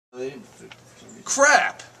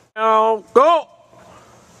Crap! Now go!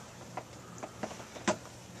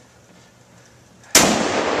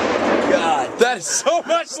 God, that is so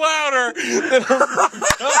much louder than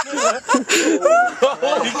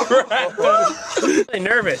holy crap! I'm really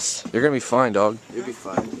nervous. You're gonna be fine, dog. You'll be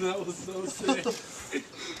fine. That was so sick.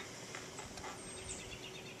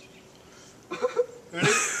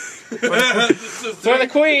 For the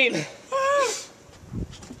queen!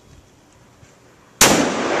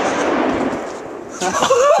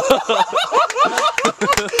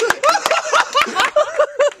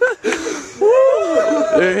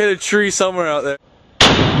 They hit a tree somewhere out there.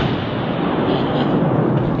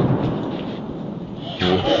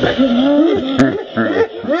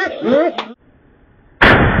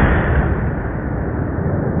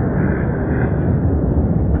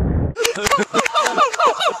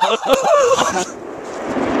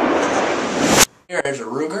 Here is a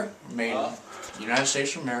Ruger made in the United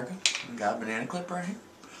States of America. We got a banana clip right here.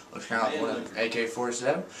 Looks kind of like one of the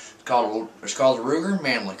AK-47. It's called a Ruger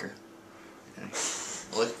Man Licker.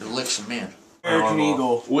 It licks some men. American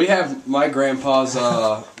Eagle. We have my grandpa's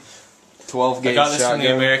 12 gauge I got this shotgun. from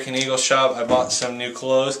the American Eagle shop. I bought some new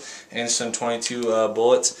clothes and some 22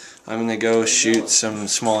 bullets. I'm gonna go shoot some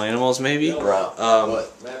small animals maybe.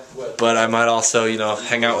 But I might also, you know,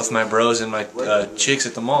 hang out with my bros and my chicks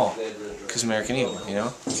at the mall. Cause American Eagle, you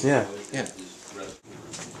know? Yeah. Yeah.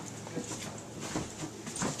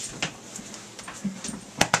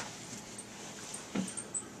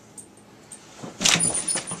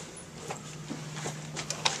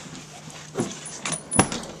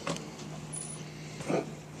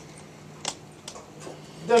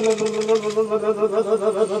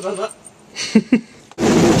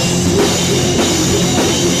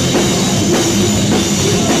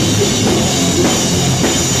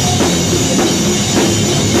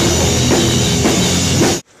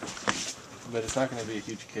 But it's not going to be a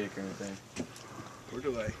huge kick or anything. Where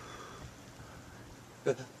do I?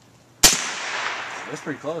 That's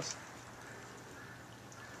pretty close.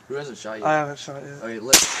 Who hasn't shot yet? I haven't shot yet. Okay,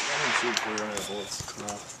 let's shoot before we run out of bullets.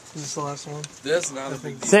 Is this the last one? That's not a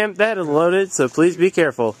big deal. Sam, that is loaded, so please be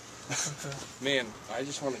careful. Okay. Man, I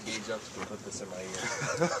just want to gauge up to put this in my ear.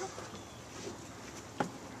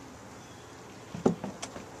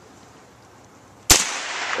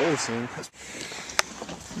 Oh, Sam.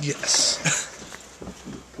 Yes.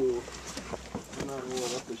 Cool. I'm not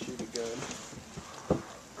rolling up to shoot a gun.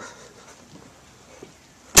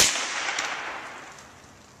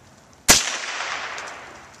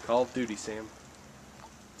 Call of Duty, Sam.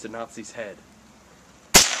 It's a Nazi's head.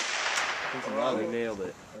 Wow, they nailed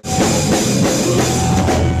it.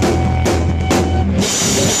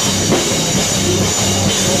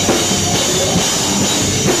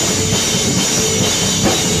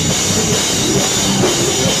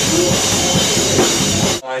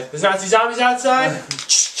 There's Nazi zombies outside?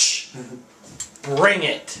 Bring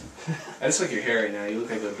it! I just like your hair right now. You look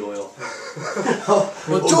like a Doyle.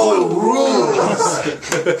 Doyle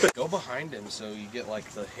rules! Go behind him so you get like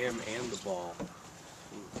the him and the ball.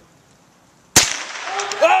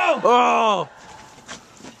 Oh! Oh!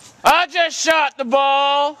 I just shot the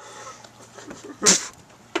ball!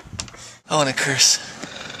 I want to curse.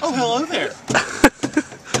 Oh, hello there.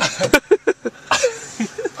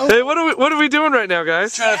 Hey, what are we doing right now,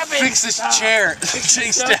 guys? Trying to fix this chair.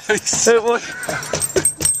 Jake stabbing. Hey, what?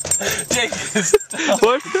 Jake,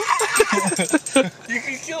 What? you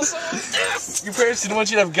can kill someone with this. Your parents didn't want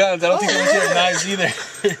you to have guns. I don't think they want you to have knives either.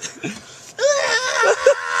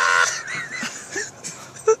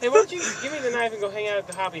 Hey, why don't you give me the knife and go hang out at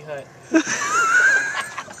the hobby hut?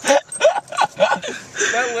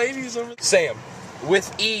 That lady's over there. Sam,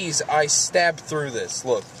 with ease, I stabbed through this.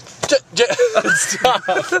 Look. Stop.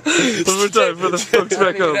 One more time for the folks I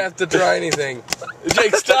back don't even home. have to try anything.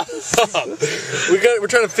 Jake, stop. We're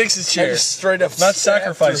trying to fix his chair. Just straight up, not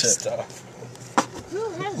sacrifice it. Stuff.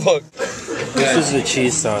 Look. This is the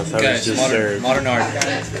cheese sauce I was just served. Modern art.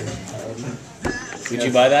 Would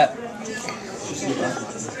you buy that?